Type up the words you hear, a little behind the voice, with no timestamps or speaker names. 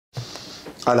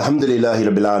Alhamdulillahi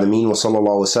Rabbil Alameen wa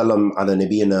sallallahu wa sallam ala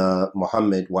nabiyyina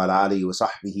Muhammad wa ala alihi wa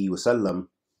sahbihi wa sallam.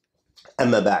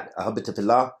 Amma ba'd. Ahabbata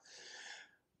fillah.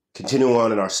 Continuing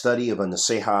on in our study of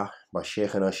An-Nasiha by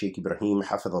Shaykhina Shaykh Ibrahim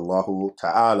Hafidhallahu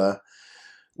Ta'ala,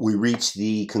 we reach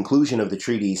the conclusion of the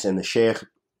treatise, and the Shaykh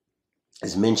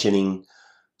is mentioning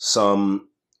some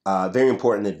very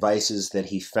important advices that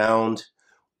he found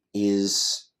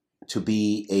is to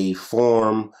be a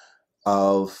form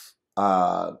of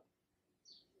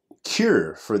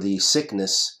cure for the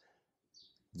sickness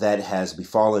that has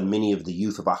befallen many of the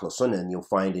youth of Ahl Sunnah, and you'll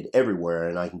find it everywhere.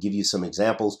 And I can give you some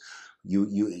examples.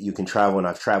 You can travel, and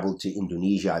I've traveled to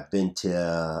Indonesia. I've been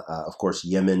to, of course,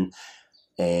 Yemen,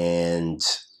 and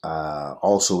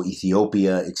also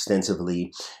Ethiopia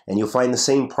extensively, and you'll find the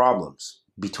same problems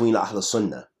between Ahl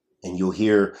Sunnah. And you'll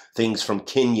hear things from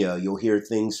Kenya. You'll hear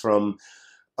things from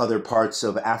other parts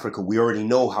of Africa. We already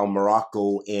know how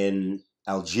Morocco and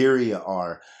Algeria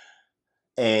are.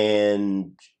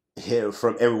 And here,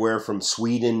 from everywhere from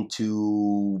Sweden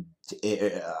to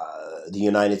the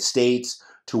United States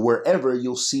to wherever,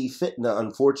 you'll see fitna,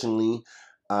 unfortunately,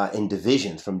 in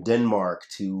divisions. From Denmark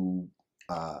to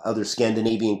other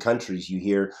Scandinavian countries, you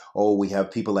hear, oh, we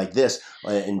have people like this.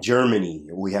 In Germany,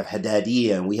 we have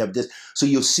Haddadiyya, and we have this. So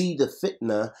you'll see the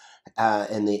fitna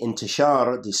and the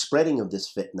intishar, the spreading of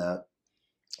this fitna,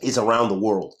 is around the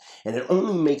world. And it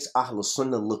only makes Ahl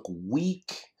Sunnah look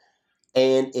weak,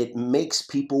 and it makes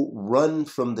people run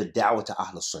from the da'wah to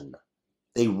Ahl Sunnah.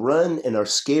 They run and are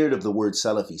scared of the word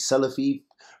Salafi. Salafi,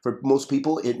 for most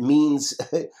people, it means,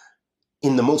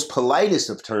 in the most politest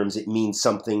of terms, it means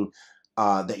something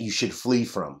that you should flee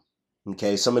from.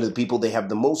 Okay, some of the people, they have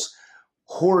the most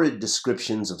horrid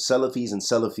descriptions of Salafis and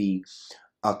Salafi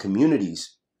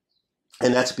communities.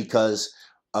 And that's because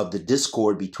of the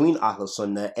discord between Ahl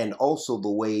Sunnah, and also the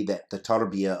way that the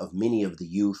tarbiyah of many of the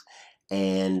youth,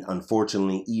 and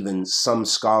unfortunately even some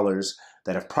scholars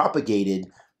that have propagated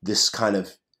this kind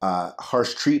of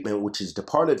harsh treatment, which is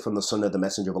departed from the Sunnah of the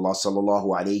Messenger of Allah sallallahu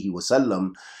alaihi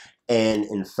wasallam, and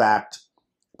in fact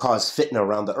cause fitna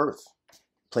around the earth,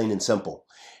 plain and simple.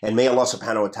 And may Allah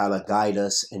subhanahu wa ta'ala guide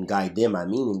us and guide them,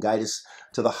 and guide us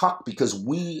to the haqq, because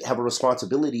we have a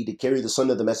responsibility to carry the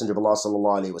Sunnah of the Messenger of Allah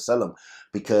sallallahu alaihi wasallam,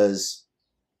 because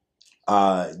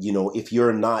if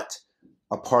you're not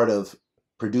a part of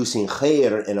producing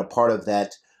khair and a part of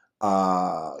that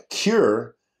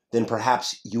cure, then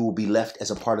perhaps you will be left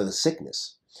as a part of the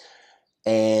sickness.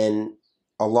 And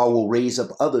Allah will raise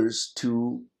up others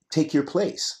to take your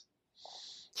place.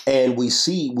 And we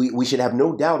see, we should have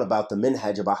no doubt about the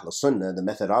minhaj of Ahl Sunnah, the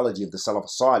methodology of the Salaf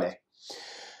Salih,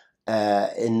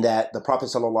 in that the Prophet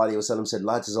ﷺ said,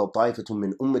 "La tazal ta'ifatun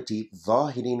min ummati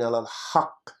zahirin ala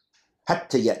al-haqq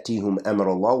hatta ya'tihum amr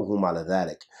Allah wa hum ala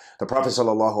dhalik." The Prophet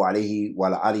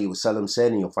ﷺ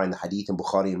said, and you'll find the hadith in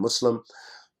Bukhari and Muslim,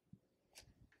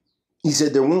 he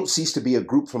said, there won't cease to be a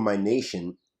group from my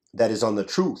nation that is on the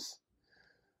truth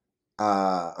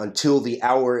until the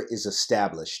hour is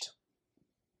established.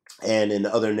 And in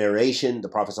other narration, the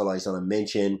Prophet ﷺ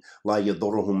mentioned, "La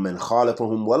yadurruhum man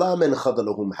khalafahum wa la man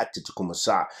khadalahum hatta takum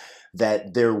as-sa'a,"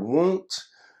 that there won't,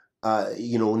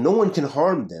 no one can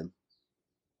harm them,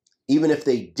 even if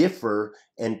they differ,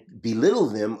 and belittle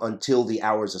them until the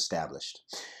hour is established.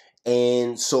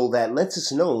 And so that lets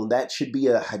us know, that should be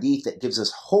a hadith that gives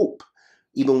us hope,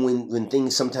 even when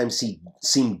things sometimes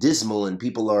seem dismal and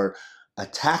people are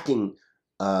attacking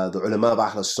the ulama of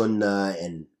Ahl Sunnah,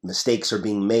 and mistakes are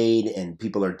being made, and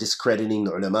people are discrediting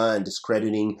the ulama and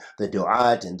discrediting the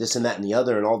du'at and this and that and the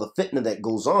other, and all the fitna that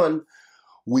goes on.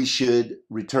 We should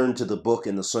return to the book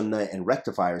and the Sunnah and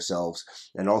rectify ourselves,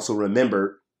 and also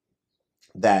remember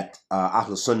that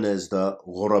Ahl Sunnah is the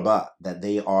ghuraba, that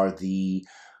they are the,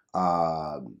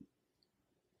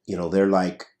 they're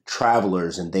like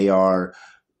travelers, and they are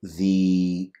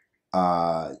the,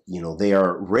 they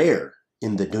are rare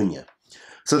in the dunya.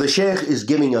 So the Shaykh is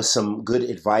giving us some good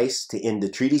advice to end the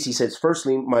treatise. He says,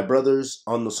 firstly, my brothers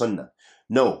on the Sunnah,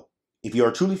 no, if you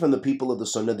are truly from the people of the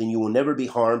Sunnah, then you will never be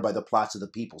harmed by the plots of the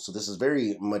people. So this is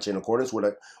very much in accordance with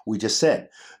what we just said.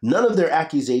 None of their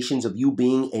accusations of you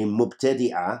being a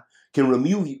mubtadi'ah can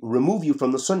remove you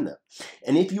from the Sunnah.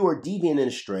 And if you are deviant and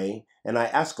astray, and I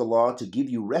ask Allah to give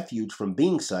you refuge from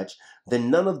being such, then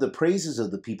none of the praises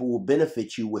of the people will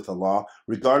benefit you with Allah,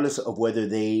 regardless of whether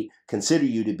they consider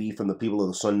you to be from the people of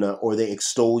the Sunnah, or they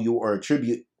extol you or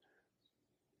attribute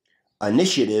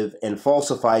initiative and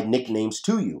falsified nicknames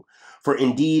to you. For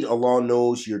indeed, Allah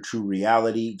knows your true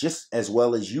reality just as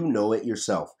well as you know it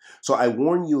yourself. So I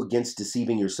warn you against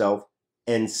deceiving yourself,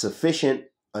 and sufficient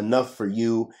enough for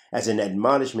you as an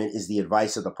admonishment is the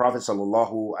advice of the Prophet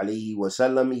sallallahu alaihi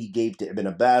wasallam. He gave to Ibn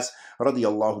Abbas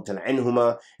radiyallahu ta'ala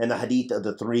anhuma, and the hadith of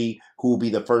the three who will be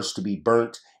the first to be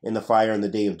burnt in the fire on the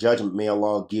day of judgment. May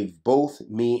Allah give both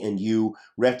me and you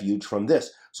refuge from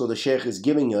this. So the Shaykh is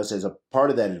giving us, as a part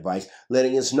of that advice,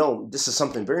 letting us know this is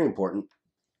something very important,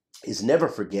 is never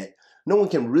forget. No one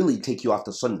can really take you off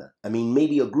the sunnah. I mean,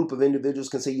 maybe a group of individuals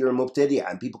can say you're a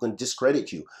mubtadi'ah and people can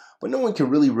discredit you, but no one can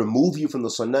really remove you from the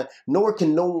sunnah. Nor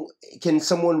can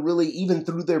someone really, even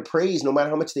through their praise, no matter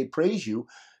how much they praise you,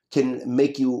 can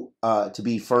make you to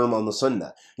be firm on the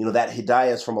sunnah. You know, that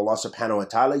hidayah is from Allah subhanahu wa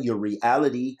ta'ala. Your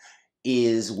reality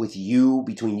is with you,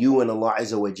 between you and Allah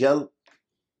Azza wa Jal,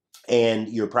 and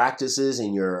your practices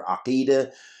and your aqeedah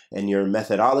and your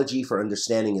methodology for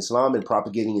understanding Islam and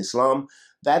propagating Islam,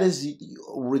 that is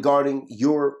regarding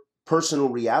your personal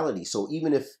reality. So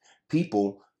even if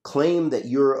people claim that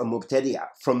you're a mubtadi'ah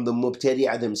from the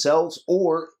mubtadi'ah themselves,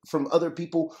 or from other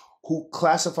people who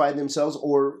classify themselves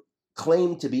or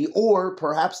claim to be, or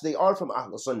perhaps they are from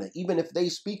Ahl Sunnah, even if they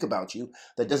speak about you,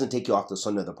 that doesn't take you off the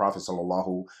Sunnah of the Prophet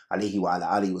sallallahu alaihi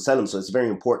wasallam. So it's very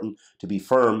important to be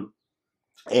firm.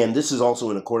 And this is also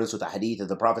in accordance with the hadith of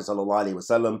the Prophet sallallahu alaihi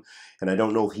wasallam. And I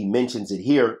don't know if he mentions it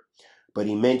here, but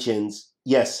he mentions,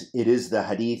 yes, it is the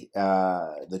hadith.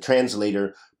 The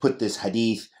translator put this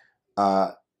hadith,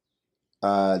 the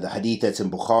hadith that's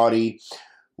in Bukhari.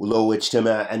 ولو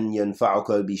اجتمع أن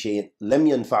ينفعك بشيء لم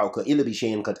ينفعك إلا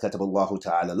بشيء قد كتب الله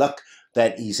تعالى لك.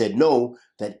 That he said no,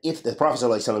 that if the Prophet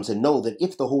ﷺ said no, that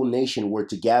if the whole nation were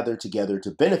to gather together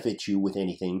to benefit you with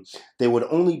anything, they would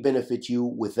only benefit you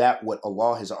with that what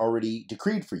Allah has already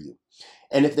decreed for you.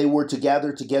 And if they were to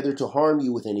gather together to harm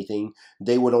you with anything,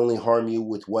 they would only harm you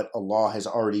with what Allah has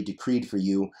already decreed for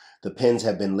you. The pens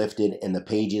have been lifted and the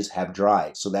pages have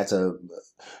dried. So that's a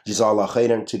Jazallah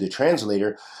khairan to the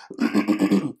translator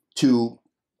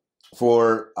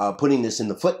for putting this in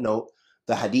the footnote,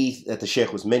 the hadith that the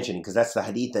Sheikh was mentioning, because that's the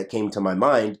hadith that came to my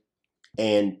mind.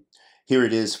 And here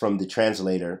it is from the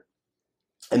translator.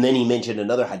 And then he mentioned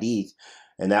another hadith,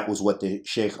 and that was what the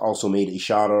Sheikh also made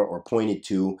ishara or pointed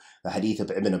to, the hadith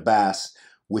of Ibn Abbas,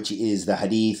 which is the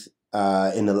hadith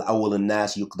in al-awwal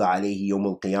an-nas yuqda alayhi yawm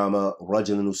al-qiyamah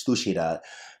rajulun ustushhida.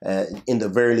 In the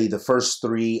verily, the first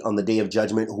three on the day of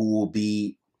judgment who will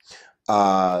be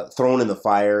thrown in the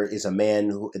fire is a man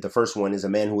who, the first one is a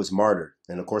man who was martyred.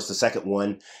 And of course, the second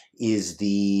one is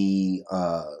the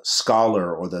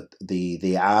scholar, or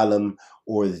the alim,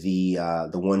 or the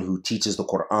one who teaches the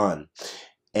Quran.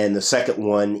 And the second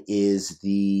one is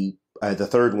the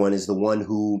third one is the one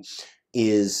who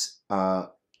is a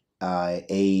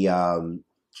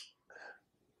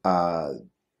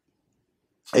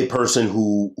person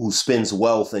who spends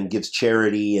wealth and gives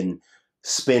charity and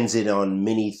spends it on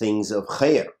many things of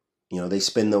khair. You know, they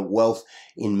spend the wealth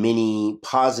in many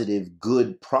positive,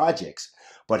 good projects.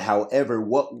 But however,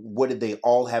 what did they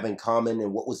all have in common,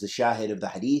 and what was the shahid of the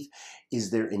hadith, is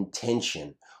their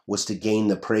intention was to gain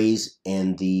the praise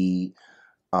and the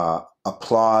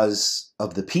applause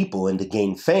of the people and to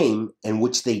gain fame, and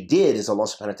which they did, as Allah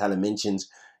subhanahu wa ta'ala mentions,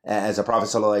 as the Prophet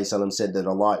sallallahu alaihi wasallam said that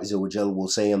Allah Azza wa Jal will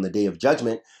say on the day of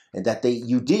judgment, and that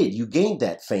you gained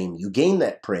that fame, you gained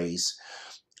that praise,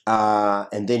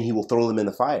 and then He will throw them in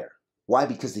the fire. Why?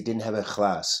 Because they didn't have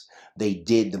ikhlas. They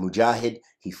did, the mujahid,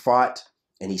 he fought,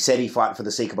 and he said he fought for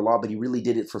the sake of Allah, but he really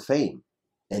did it for fame.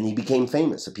 And he became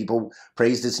famous. The people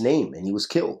praised his name, and he was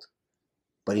killed.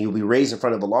 But he will be raised in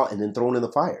front of Allah and then thrown in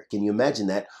the fire. Can you imagine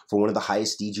that for one of the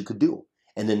highest deeds you could do?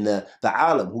 And then the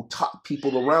alim who taught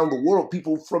people around the world,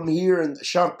 people from here in the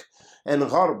Sharq and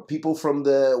Gharb, people from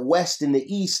the West and the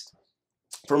East,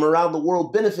 from around the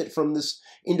world benefit from this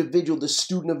individual, this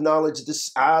student of knowledge,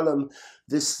 this alim,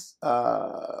 this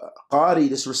qari,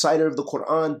 this reciter of the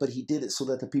Quran, but he did it so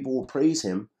that the people will praise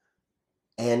him,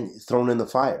 and thrown in the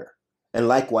fire. And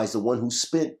likewise, the one who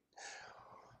spent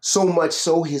so much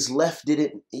so his left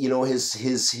didn't,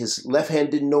 his left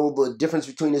hand didn't know the difference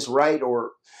between his right,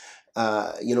 or,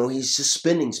 he's just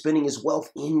spending his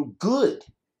wealth in good,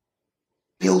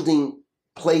 building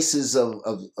places of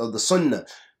the Sunnah,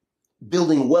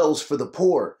 building wells for the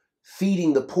poor,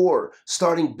 feeding the poor,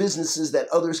 starting businesses that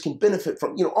others can benefit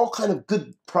from, all kind of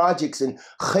good projects and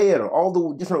khair, all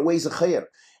the different ways of khair,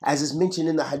 as is mentioned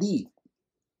in the hadith,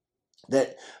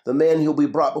 that the man, he'll be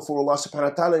brought before Allah subhanahu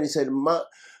wa ta'ala, and he said, Ma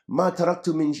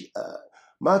taraktu min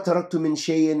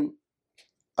shay'in,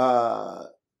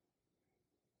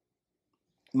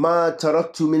 ma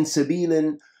taraktu min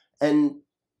sabilin, and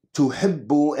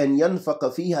tuhibbu and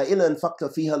yanfaqa fiha illa anfaqta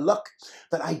fiha lak,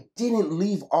 that I didn't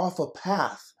leave off a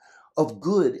path of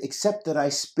good except that I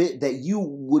spit that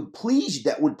would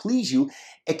please you,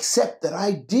 except that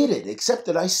I did it, except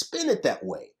that I spent it that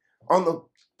way on the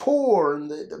poor and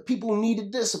the people who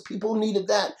needed this, the people who needed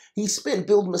that. He spent,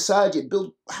 build masajid,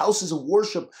 build houses of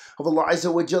worship of Allah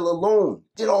Azza wa Jalla alone,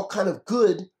 did all kind of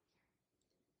good,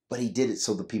 but he did it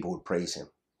so the people would praise him.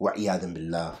 وَعِيَاذًا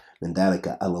بِاللَّهِ مِنْ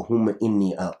ذَلِكَ اللَّهُمَّ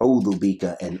إِنِّي أَعُوذُ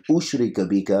بِكَ أَنْ أُشْرِكَ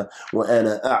بِكَ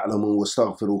وَأَنَا أَعْلَمُ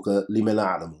وَاسْتَغْفِرُكَ لِمَا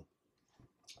لَا أَعْلَمُ.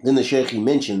 Then the Shaykh, he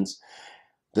mentions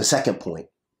the second point.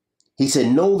 He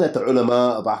said, know that the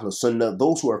ulama of Ahl Sunnah,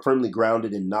 those who are firmly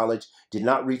grounded in knowledge, did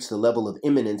not reach the level of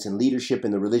eminence and leadership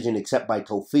in the religion except by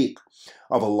tawfiq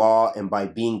of Allah and by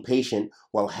being patient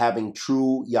while having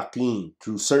true yaqeen,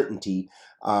 true certainty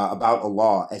about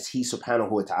Allah, as He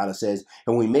subhanahu wa ta'ala says,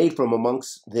 and we made from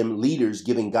amongst them leaders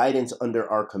giving guidance under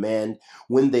our command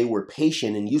when they were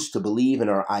patient and used to believe in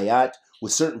our ayat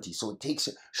with certainty. So it takes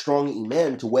a strong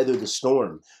iman to weather the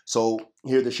storm. So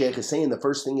here the Shaykh is saying the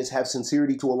first thing is have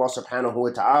sincerity to Allah subhanahu wa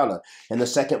ta'ala. And the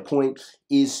second point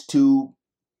is to,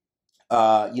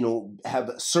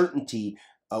 have certainty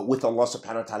with Allah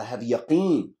subhanahu wa ta'ala, have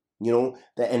yaqeen,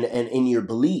 and in your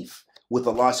belief with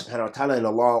Allah subhanahu wa ta'ala, and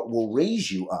Allah will raise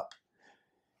you up.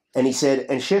 And he said,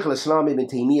 and Shaykh al-Islam ibn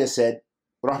Taymiyyah said,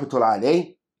 rahmatullah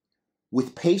alayh,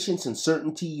 with patience and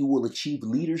certainty, you will achieve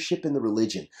leadership in the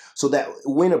religion. So that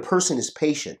when a person is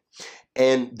patient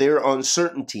and they're on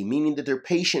certainty, meaning that they're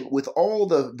patient with all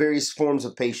the various forms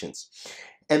of patience,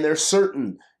 and they're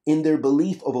certain in their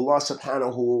belief of Allah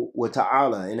subhanahu wa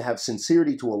ta'ala and have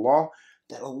sincerity to Allah,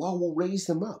 that Allah will raise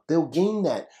them up. They'll gain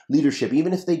that leadership.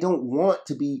 Even if they don't want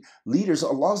to be leaders,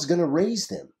 Allah's going to raise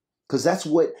them, because that's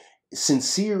what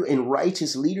sincere and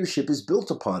righteous leadership is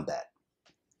built upon, that.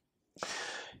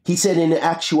 He said, in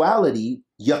actuality,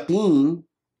 yaqeen,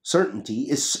 certainty,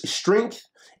 is strength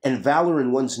and valor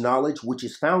in one's knowledge, which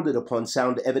is founded upon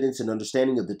sound evidence and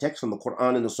understanding of the text from the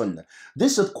Quran and the Sunnah.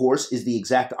 This, of course, is the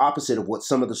exact opposite of what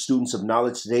some of the students of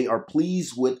knowledge today are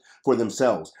pleased with for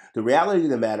themselves. The reality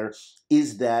of the matter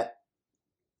is that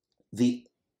they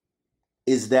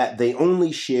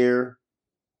only share,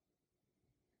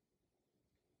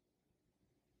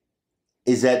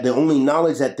 is that the only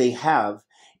knowledge that they have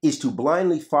is to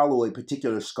blindly follow a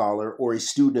particular scholar or a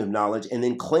student of knowledge and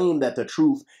then claim that the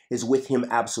truth is with him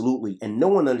absolutely, and no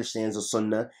one understands the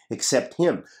Sunnah except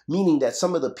him. Meaning that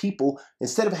some of the people,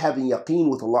 instead of having yaqeen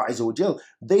with Allah Azza wa Jal,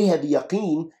 they have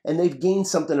yaqeen and they've gained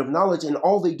something of knowledge, and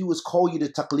all they do is call you to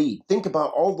taqleed. Think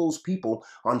about all those people,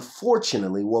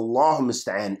 unfortunately, wallahu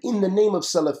musta'an, in the name of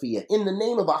Salafiyah, in the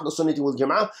name of Ahl Sunnah wal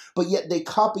Jama'ah, but yet they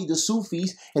copy the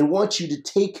Sufis and want you to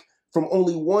take from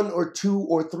only one or two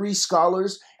or three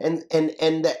scholars, and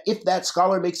that if that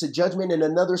scholar makes a judgment and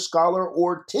another scholar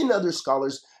or 10 other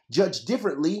scholars judge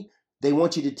differently, they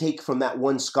want you to take from that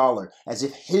one scholar, as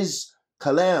if his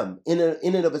kalam in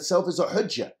and of itself is a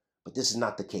hujjah. But this is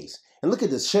not the case. And look at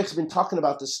this. Sheikh's been talking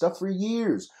about this stuff for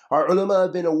years. Our ulama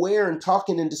have been aware and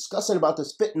talking and discussing about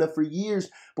this fitna for years,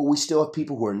 but we still have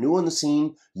people who are new on the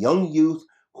scene, young youth,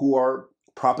 who are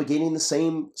propagating the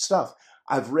same stuff.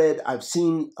 I've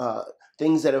seen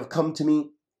things that have come to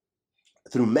me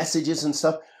through messages and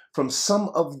stuff from some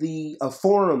of the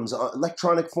forums,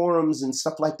 electronic forums and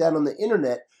stuff like that on the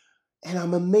internet. And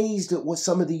I'm amazed at what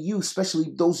some of the youth,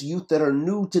 especially those youth that are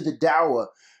new to the dawah,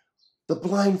 the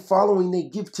blind following they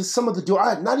give to some of the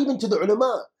du'at, not even to the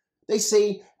ulama. They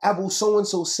say, Abu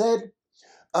so-and-so said,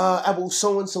 Abu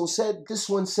so-and-so said, this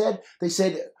one said, they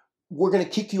said, we're going to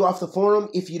kick you off the forum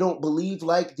if you don't believe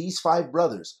like these 5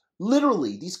 brothers.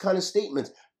 Literally, these kind of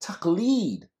statements,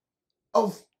 taqleed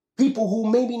of people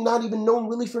who maybe not even known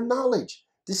really for knowledge.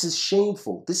 This is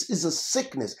shameful. This is a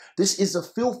sickness. This is a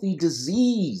filthy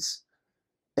disease.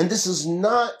 And this is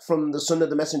not from the Sunnah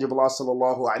of the Messenger of Allah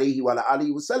sallallahu alayhi wa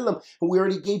alihi wa sallam. And we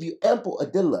already gave you ample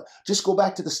adillah. Just go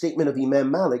back to the statement of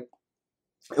Imam Malik,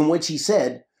 in which he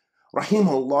said,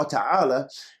 rahimahullah ta'ala,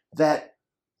 that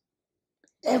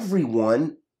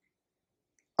everyone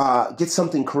gets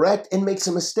something correct and makes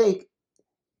a mistake,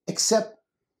 except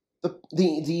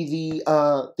the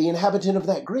inhabitant of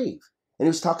that grave. And he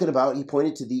was talking about, he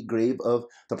pointed to the grave of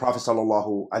the Prophet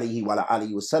sallallahu alaihi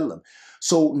wasallam.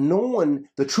 So no one,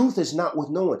 the truth is not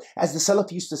with no one. As the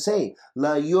Salaf used to say,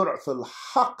 La yur'af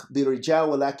al-haq bi-rijal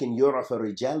walakin yur'af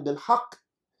al-rijal bil-haq.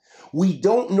 We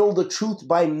don't know the truth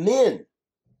by men,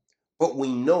 but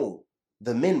we know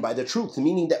the men by the truth,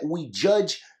 meaning that we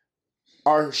judge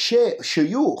our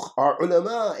shuyukh, our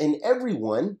ulama, and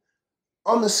everyone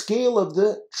on the scale of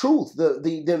the truth, the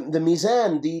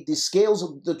mizan, the scales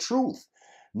of the truth.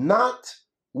 Not,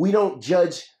 we don't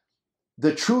judge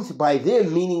the truth by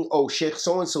them, meaning, oh, Sheikh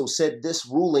so-and-so said this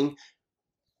ruling,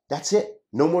 that's it.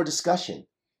 No more discussion.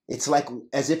 It's like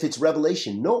as if it's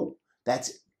revelation. No,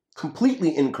 that's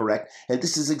completely incorrect. And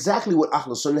this is exactly what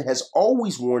Ahl Sunnah has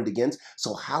always warned against.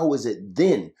 So how is it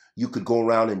then you could go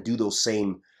around and do those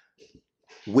same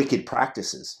wicked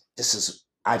practices?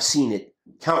 I've seen it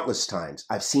countless times.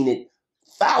 I've seen it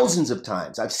thousands of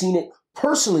times. I've seen it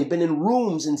personally, been in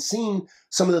rooms and seen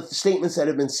some of the statements that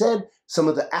have been said, some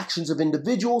of the actions of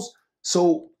individuals.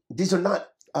 So these are not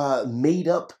made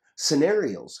up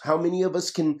scenarios. How many of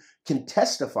us can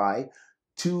testify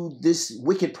to this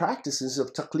wicked practices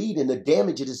of taqleed and the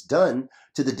damage it has done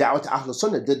to the da'wah to Ahl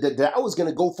Sunnah? The da'wah is going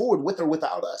to go forward with or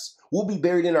without us. We'll be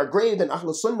buried in our grave and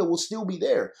Ahl Sunnah will still be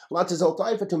there. Allah tazal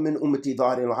ta'ifatun min ummati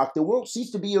dhahirin al-haq. There won't cease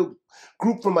to be a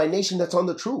group from my nation that's on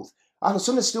the truth. Ahl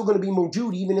Sunnah is still going to be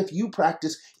mawjood even if you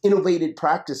practice innovated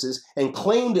practices and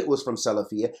claimed it was from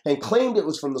Salafiyah and claimed it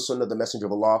was from the Sunnah of the Messenger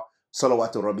of Allah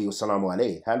salawatu rabbi wa salamu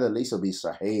alayhi. Hada laysa bi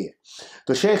sahih.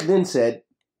 The Shaykh then said,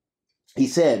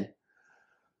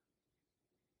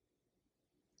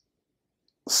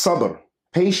 sabr,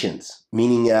 patience,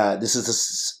 meaning this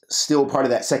is still part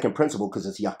of that second principle because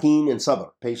it's yaqeen and sabr,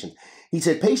 patience. He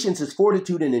said patience is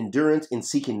fortitude and endurance in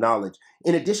seeking knowledge,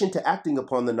 in addition to acting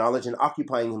upon the knowledge and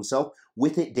occupying himself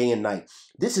with it day and night.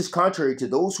 This is contrary to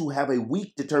those who have a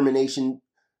weak determination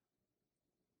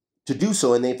to do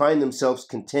so, and they find themselves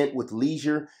content with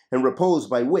leisure and repose,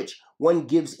 by which one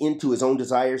gives in to his own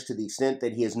desires to the extent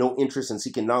that he has no interest in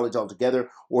seeking knowledge altogether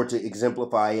or to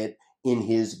exemplify it in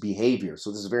his behavior.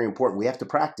 So this is very important. We have to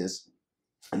practice,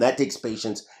 and that takes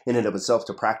patience in and of itself,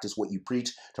 to practice what you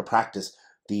preach, to practice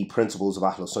the principles of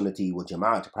Ahl Sunnati wal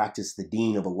Jama'ah, to practice the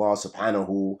deen of Allah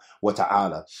subhanahu wa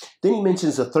ta'ala. Then he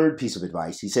mentions a third piece of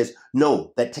advice. He says,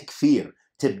 know that takfir,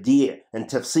 tabdi' and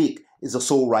tafsiq is the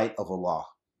sole right of Allah.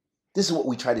 This is what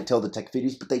we try to tell the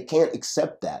takfiris, but they can't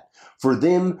accept that. For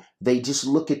them, they just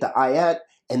look at the ayat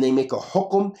and they make a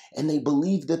hukum and they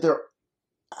believe that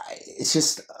it's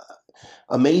just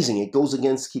amazing. It goes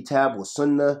against kitab wa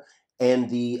sunnah and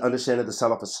the understanding of the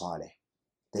salaf as-salih.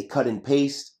 They cut and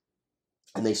paste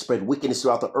and they spread wickedness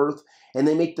throughout the earth, and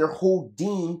they make their whole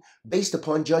deen based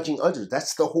upon judging others.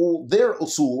 That's their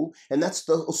usul, and that's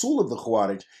the usul of the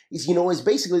Khawarij. Is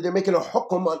basically they're making a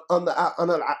hukum on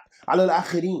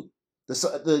al-akhirin.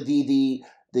 The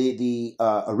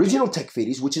original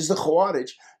takfiris, which is the Khawarij,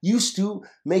 used to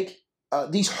make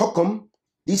these hukum,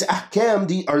 these ahkam,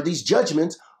 these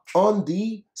judgments on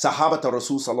the Sahaba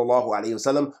Rasul sallallahu alayhi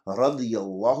wasallam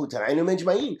radiyallahu ta'ala anhum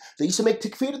ajma'in. They used to make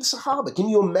takfir of the Sahaba. Can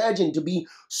you imagine to be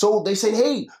so? They say,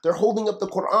 hey, they're holding up the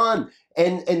Quran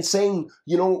and saying,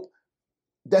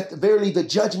 that verily the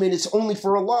judgment is only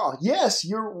for Allah. Yes,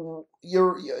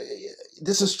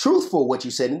 this is truthful what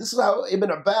you said, and this is how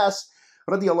Ibn Abbas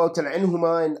radiyallahu ta'ala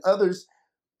anhuma and others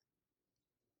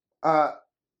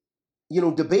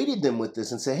debated them with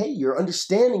this and say, hey, your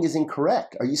understanding is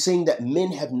incorrect. Are you saying that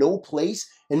men have no place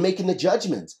in making the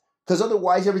judgments? Because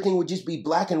otherwise everything would just be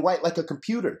black and white like a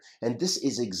computer. And this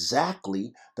is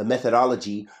exactly the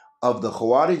methodology of the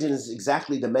Khawarij, and is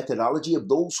exactly the methodology of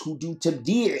those who do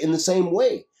tabdi' in the same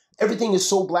way. Everything is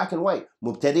so black and white.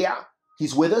 Mubtadi'ah,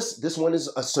 he's with us. This one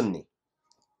is a Sunni.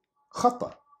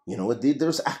 Khata.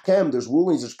 There's ahkam, there's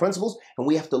rulings, there's principles, and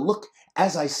we have to look,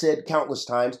 as I said countless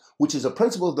times, which is a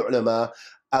principle of the ulama,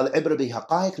 al-ibra bi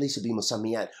haqa'iq laysa bi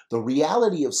musammiyat. The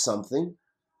reality of something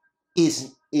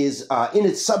is in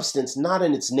its substance, not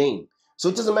in its name. So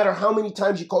it doesn't matter how many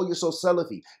times you call yourself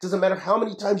Salafi. It doesn't matter how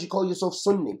many times you call yourself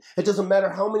Sunni. It doesn't matter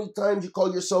how many times you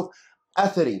call yourself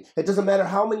Athari. It doesn't matter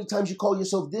how many times you call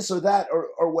yourself this or that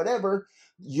or whatever.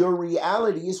 Your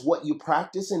reality is what you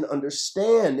practice and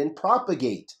understand and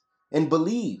propagate and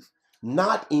believe,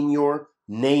 not in your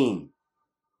name.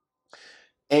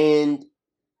 And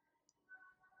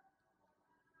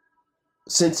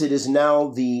since it is now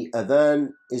the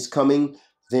adhan is coming,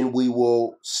 then we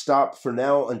will stop for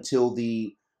now until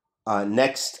the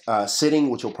next sitting,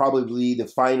 which will probably be the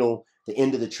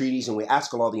end of the treatise. And we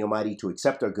ask Allah the Almighty to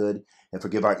accept our good and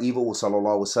forgive our evil. Wa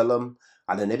sallallahu wa sallam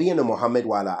ala nabiyyina Muhammad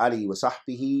wa ala alihi wa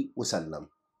sahbihi wa sallam.